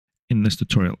this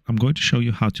tutorial, I'm going to show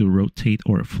you how to rotate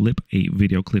or flip a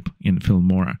video clip in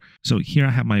Filmora. So here I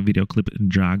have my video clip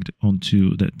dragged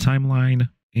onto the timeline,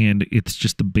 and it's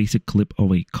just a basic clip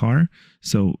of a car.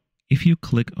 So if you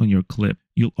click on your clip,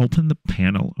 you'll open the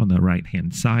panel on the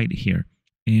right-hand side here.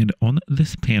 And on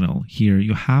this panel here,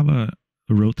 you have a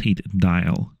rotate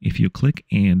dial. If you click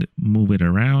and move it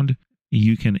around,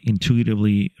 you can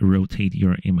intuitively rotate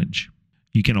your image.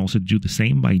 You can also do the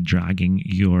same by dragging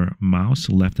your mouse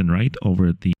left and right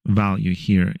over the value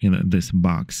here in this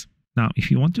box. Now, if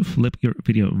you want to flip your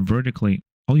video vertically,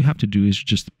 all you have to do is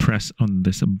just press on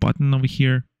this button over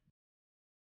here.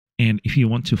 And if you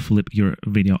want to flip your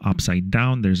video upside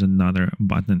down, there's another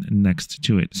button next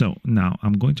to it. So now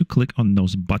I'm going to click on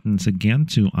those buttons again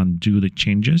to undo the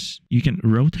changes. You can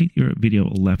rotate your video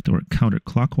left or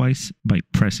counterclockwise by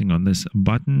pressing on this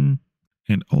button.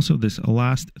 And also this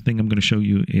last thing I'm going to show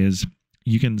you is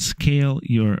you can scale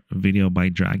your video by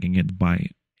dragging it by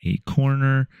a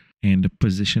corner and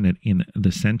position it in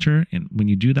the center. And when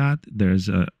you do that, there's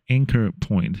an anchor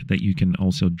point that you can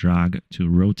also drag to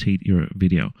rotate your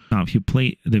video. Now, if you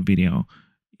play the video,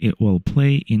 it will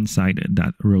play inside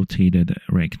that rotated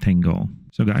rectangle.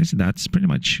 So guys, that's pretty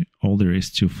much all there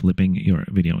is to flipping your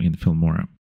video in Filmora.